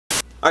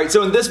All right,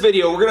 so in this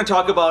video, we're gonna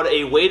talk about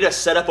a way to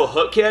set up a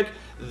hook kick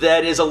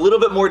that is a little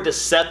bit more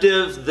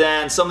deceptive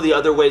than some of the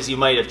other ways you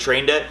might have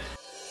trained it.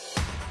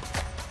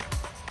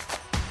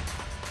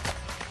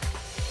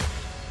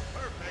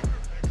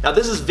 Now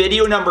this is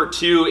video number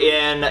 2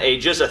 in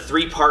just a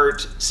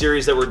 3-part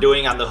series that we're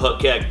doing on the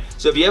hook kick.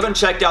 So if you haven't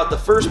checked out the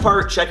first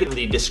part, check it in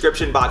the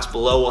description box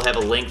below. We'll have a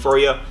link for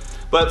you.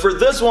 But for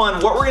this one,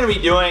 what we're gonna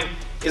be doing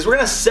is we're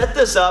gonna set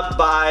this up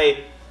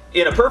by,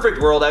 in a perfect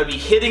world, I would be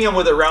hitting him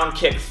with a round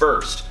kick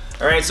first.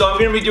 All right, so I'm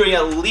gonna be doing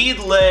a lead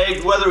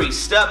leg, whether we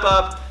step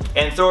up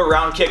and throw a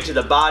round kick to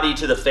the body,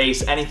 to the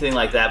face, anything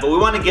like that. But we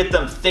wanna get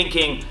them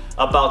thinking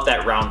about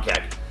that round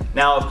kick.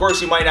 Now, of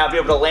course, you might not be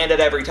able to land it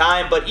every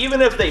time, but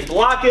even if they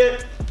block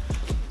it,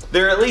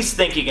 they're at least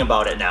thinking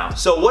about it now.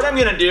 So what I'm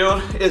gonna do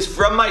is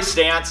from my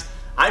stance,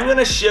 I'm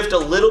gonna shift a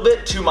little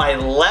bit to my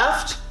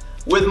left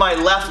with my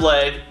left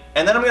leg,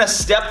 and then I'm gonna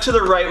step to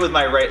the right with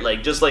my right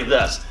leg, just like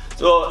this.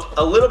 So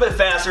a little bit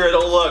faster,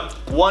 it'll look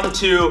 1,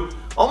 2,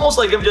 almost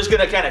like I'm just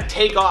gonna kind of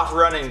take off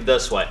running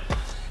this way.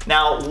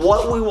 Now,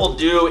 what we will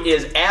do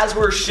is as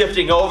we're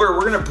shifting over,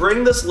 we're gonna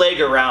bring this leg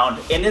around,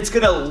 and it's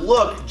gonna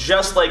look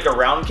just like a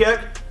round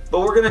kick, but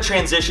we're gonna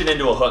transition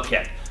into a hook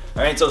kick.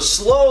 All right, so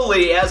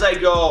slowly as I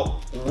go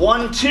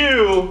 1,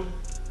 2,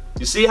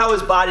 you see how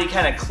his body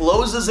kind of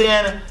closes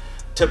in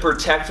to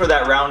protect for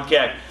that round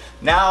kick.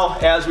 Now,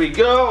 as we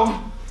go,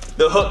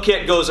 the hook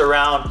kick goes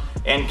around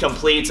and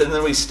completes, and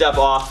then we step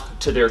off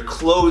to their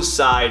closed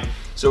side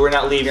so we're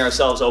not leaving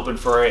ourselves open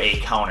for a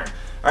counter.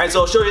 All right, so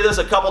I'll show you this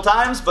a couple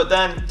times, but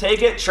then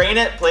take it, train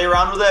it, play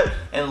around with it,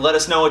 and let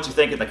us know what you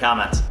think in the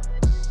comments.